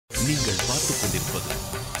நீங்கள் பார்த்துக் கொண்டிருப்பது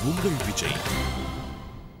உங்கள் விஜய்.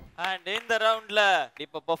 And இந்த ரவுண்ட்ல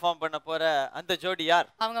இப்ப பெர்ஃபார்ம் பண்ண போற அந்த ஜோடி யார்?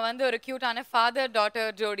 அவங்க வந்து ஒரு கியூட்டான ஃபாதர்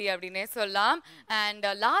டாட்டர் ஜோடி அப்படினே சொல்லலாம். அண்ட்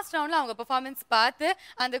லாஸ்ட் ரவுண்ட்ல அவங்க பெர்ஃபார்மன்ஸ் பார்த்து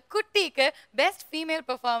அந்த குட்டிக்கு பெஸ்ட் ஃபீமேல்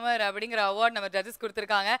பெர்ஃபார்மர் அப்படிங்கிற அவார்ட் நம்ம ஜட்ஜஸ்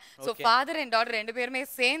கொடுத்திருக்காங்க. சோ ஃபாதர் அண்ட் டாட்டர் ரெண்டு பேருமே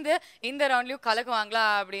சேர்ந்து இந்த ரவுண்ட்லயும் கலக்குவாங்களா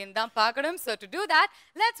அப்படின்னு தான் பார்க்கணும். So to do that,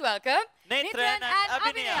 let's welcome Nethran and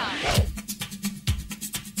Abhinaya.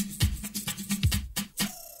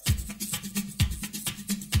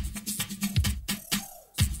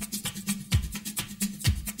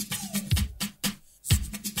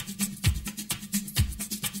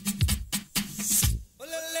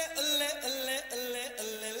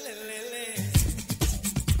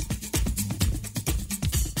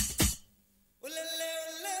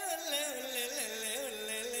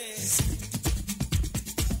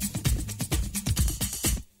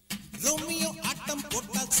 Romeo Aattam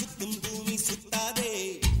போட்டால் சுத்தும் பூமி சுத்தாதே.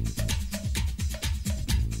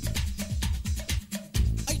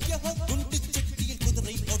 ஐயா குண்டு சட்டியில்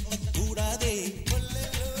குதிரை ஓட்டக்கூடாதே.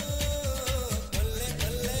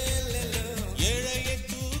 ஏழையை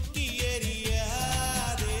தூக்கி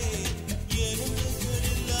எறியாதே. எறும்புகள்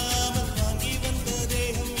இல்லாமல் வாங்கி வந்த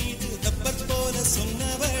தேகம் மீது ரப்பர் போல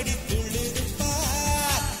சொன்னபடி துள்ளுது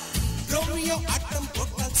பார். Romeo Aattam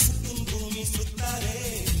போட்டால் சுத்தும் பூமி சுத்தாதே.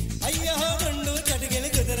 ஐயா கண்டு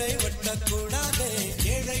சடுகில் குதிரை ஒட்டக்கூடாதே.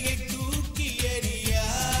 ஏழையை தூக்கி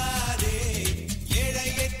எறியாதே.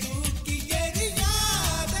 ஏழையை தூக்கி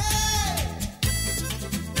எறியாதே.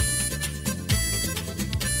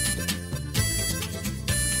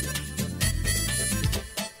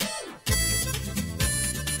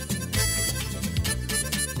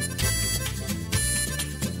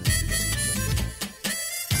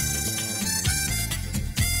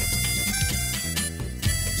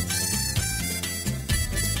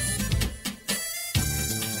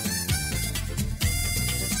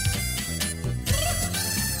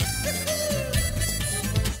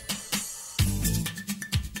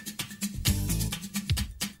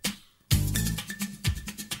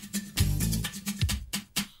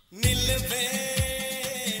 நில்லுவே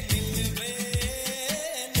நில்லுவே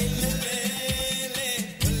நில்லுவே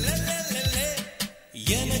உள்ளலலலே.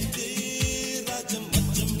 எனக்கு ராஜம்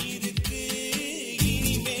மச்சம் இருக்கு.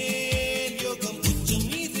 இனிமேல் யோகம் உச்சம்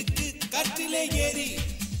இருக்கு. காற்றிலே ஏறி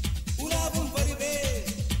உலாவும் வருவே.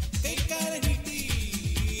 கைக்கார நீட்டி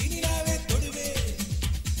நிலாவே தொடுவே.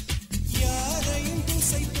 யாரையும்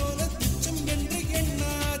தூசை போல துச்சம் என்று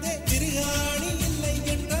எண்ணாதே. திருகாணி இல்லை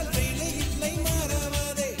என்றால் வேலை இல்லை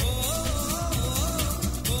மாறாதே.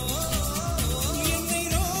 என்னை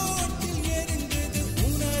ரோட்டில் எரிந்தது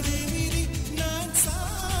உனது விதி. நான்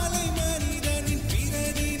சாலை மனிதனின்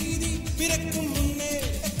பிரதிநிதி. பிறக்கும் முன்னே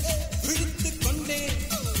விழித்துக் கொண்டேன்.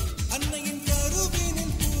 அன்னையின்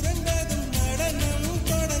கருவினில் புரண்டதும் நடனம்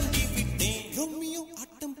தொடங்கிவிட்டேன். ரோமியோ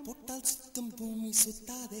ஆட்டம் போட்டால் சுத்தும் பூமி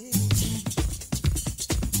சுத்தாதே.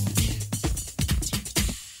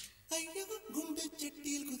 ஐயோ குண்டு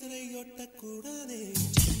சட்டியில் குதிரை ஓட்டக்கூடாதே.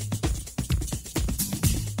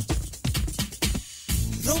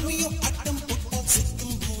 ரோமியோ ஆட்டம் போட்டால்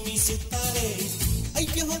சுத்தும் பூமி சுத்தாதே.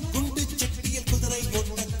 ஐயோ குண்டு சட்டியில் குதிரை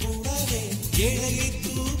ஓட்டக்கூடாதே. ஏழையை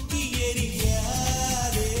தூக்கி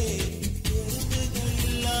எறியாதே. எறும்புகள்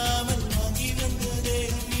இல்லாமல் வாங்கி வந்த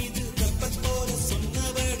தேகம் மீது ரப்பர் போல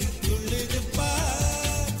சொன்னபடி துள்ளுது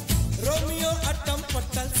பார். ரோமியோ ஆட்டம்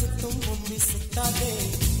போட்டால் சுத்தும் பூமி சுத்தாதே.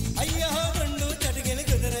 ஐயா கண்டு சடுகில்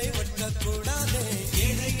குதிரை ஒட்டக்கூடாதே.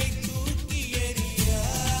 ஏழையை தூக்கி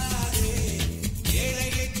எறியாதே.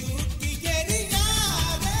 ஏழையை தூக்கி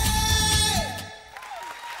எறியாதே.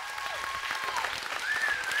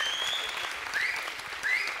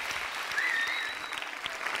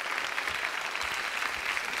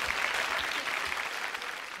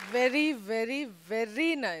 Very, very,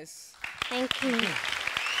 very nice. Thank you.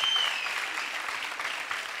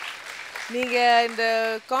 நீங்க இந்த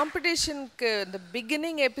காம்படிஷனுக்கு இந்த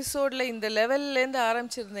பிகினிங் எபிசோட்ல இந்த லெவல்ல இருந்து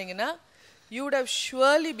ஆரம்பிச்சிருந்தீங்கன்னா you would have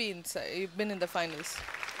surely been in the finals.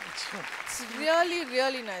 It's really,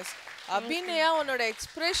 really nice. Abhinaya உன்னோட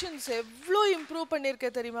எக்ஸ்பிரஷன்ஸ் எவ்வளோ இம்ப்ரூவ் பண்ணியிருக்க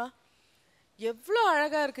தெரியுமா? எவ்வளோ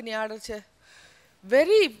அழகா இருக்கு நீ ஆடுறச்ச.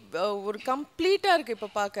 வெரி ஒரு கம்ப்ளீட்டாக இருக்கு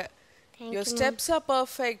இப்போ பார்க்க. Your steps are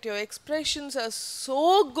perfect. Your expressions are so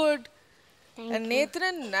good. And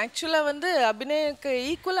Nethran actually வந்து அபிநயாக்கு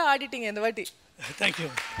ஈக்குவலா ஆடிட்டீங்க இந்த வாட்டி. Thank you.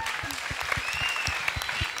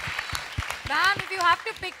 Ma'am, if you have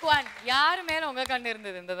to pick one, யார் மேல உங்க கண்ணு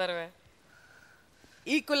இருந்தது இந்த தடவை?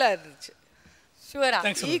 ஈக்குவலா இருந்துச்சு. ஷூரா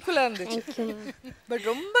ஈக்குவலா இருந்துச்சு. பட்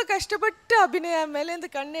ரொம்ப கஷ்டப்பட்டு அபிநயா மேல இந்த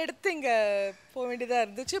கண்ணு எடுத்து இங்க போக வேண்டியதா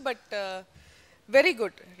இருந்துச்சு. But very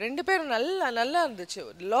good. ரெண்டு பேரும் நல்லா இருந்துச்சு.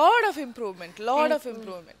 Lot of improvement.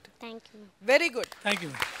 Thank you. Very good.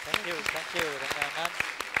 Thank you.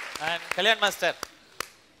 And Kalyan master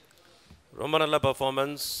ரொம்ப நல்ல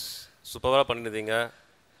பர்ஃபார்மன்ஸ், சூப்பராக பண்ணியிருந்தீங்க,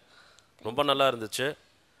 ரொம்ப நல்லா இருந்துச்சு.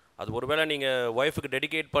 அது ஒருவேளை நீங்கள் ஒய்ஃபுக்கு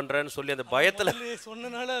டெடிகேட் பண்ணுறேன்னு சொல்லி அந்த பயத்தில்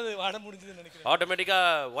சொன்னனால அது ஆட முடிஞ்சதுன்னு நினைக்கிறேன்.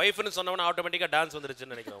 ஆட்டோமேட்டிக்காக ஒய்ஃப்னு சொன்னவொன்னே ஆட்டோமேட்டிக்காக டான்ஸ்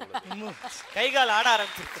வந்துருச்சுன்னு நினைக்கிறேன் உங்களுக்கு. கைகால் ஆட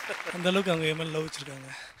ஆரம்பிச்சிருக்கு. அந்த அளவுக்கு அவங்க எம்எல் லவ்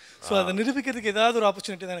வச்சுருக்காங்க. ஸோ அதை நிரூபிக்கிறதுக்கு ஏதாவது ஒரு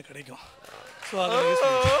ஆப்பர்ச்சுனிட்டி தான் எனக்கு கிடைக்கும். ஸோ அதை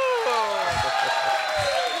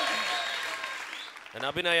And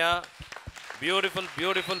Abhinaya,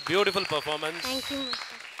 beautiful performance. Thank you.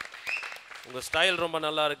 உங்கள் ஸ்டைல் ரொம்ப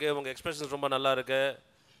நல்லா இருக்குது, உங்கள் எக்ஸ்பிரஷன்ஸ் ரொம்ப நல்லா இருக்குது.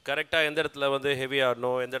 கரெக்டாக எந்த இடத்துல வந்து ஹெவி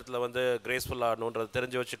ஆடணும், எந்த இடத்துல வந்து கிரேஸ்ஃபுல் ஆடணுன்றது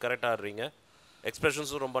தெரிஞ்சு வச்சு கரெக்டாக ஆடுறீங்க.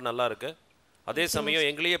 எக்ஸ்பிரஷன்ஸும் ரொம்ப நல்லா இருக்குது. அதே சமயம்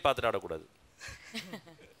எங்களையே பார்த்துட்டு ஆடக்கூடாது.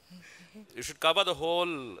 You should cover the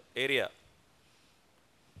whole area.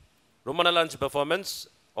 ரொம்ப நல்லா இருந்துச்சு performance.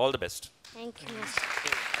 All the best. Thank you.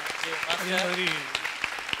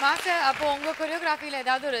 Master, அப்போ உங்க கொரியோகிராஃபில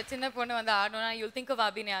ஏதாவது ஒரு சின்ன பொண்ணு வந்து ஆடணும்னா you'll think of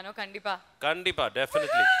அபிநயானோ? கண்டிப்பா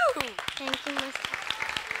டெஃபினெட்லி. Thank you master.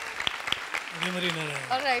 அதே மாதிரி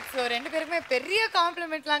ஆல்ரைட். ஸோ ரெண்டு பேருக்குமே பெரிய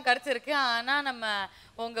காம்ப்ளிமெண்ட்லாம் கிடைச்சிருக்கு. ஆனா நம்ம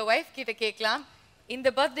உங்க ஒய்ஃப் கிட்ட கேட்கலாம், இந்த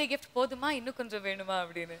பர்த்டே கிஃப்ட் போதுமா இன்னும் கொஞ்சம் வேணுமா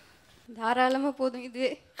அப்படின்னு. தாராளமாக போதும், இது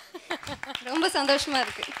ரொம்ப சந்தோஷமா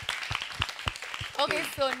இருக்கு. ஓகே,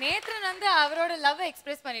 ஸோ நேத்ரன் வந்து அவரோட லவ்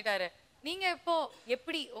எக்ஸ்பிரஸ் பண்ணிட்டாரு. நீங்க இப்போ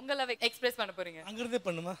எப்படி உங்க லவ் எக்ஸ்பிரஸ் பண்ண போறீங்க? அங்கிருந்தே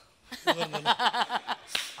பண்ணுமா?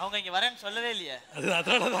 அவங்க இங்க வரேன்னு சொல்லவே இல்லையே. அதனால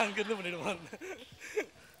தான் அங்கிருந்து பண்ணிடுவாங்க.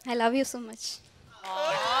 I love you so much.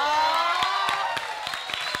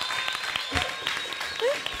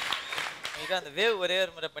 அந்த வேவ் ஒரே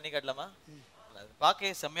ஒரு முறை பண்ணி காட்டலாமா? அது பார்க்கவே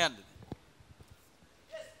செம்மையா இருந்தது.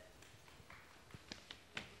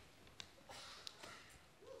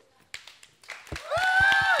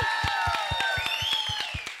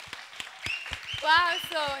 வாவ்.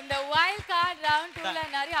 சோ இந்த வைல்ட் கார்ட் ரவுண்ட் 2ல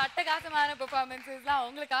நிறைய அட்டகாசமான பெர்ஃபார்மன்ஸஸ்லாம்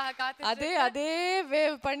உங்களுக்காக காத்துட்டு அதே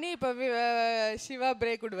வேவ் பண்ணி இப்ப Siva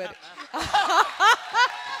break விடுவாரு.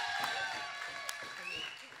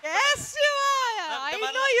 Yes, Shiva. I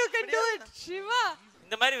know you can do it, Shiva.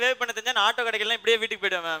 இந்த மாதிரி வேவ் பண்ண தெரிஞ்சா நான் ஆட்டோ கடைக்கெல்லாம் இப்படியே வீட்டுக்கு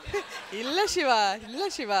போய்டுவேன் மேம். இல்ல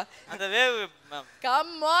சிவா. அந்த wave ma'am.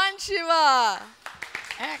 Come on, Shiva.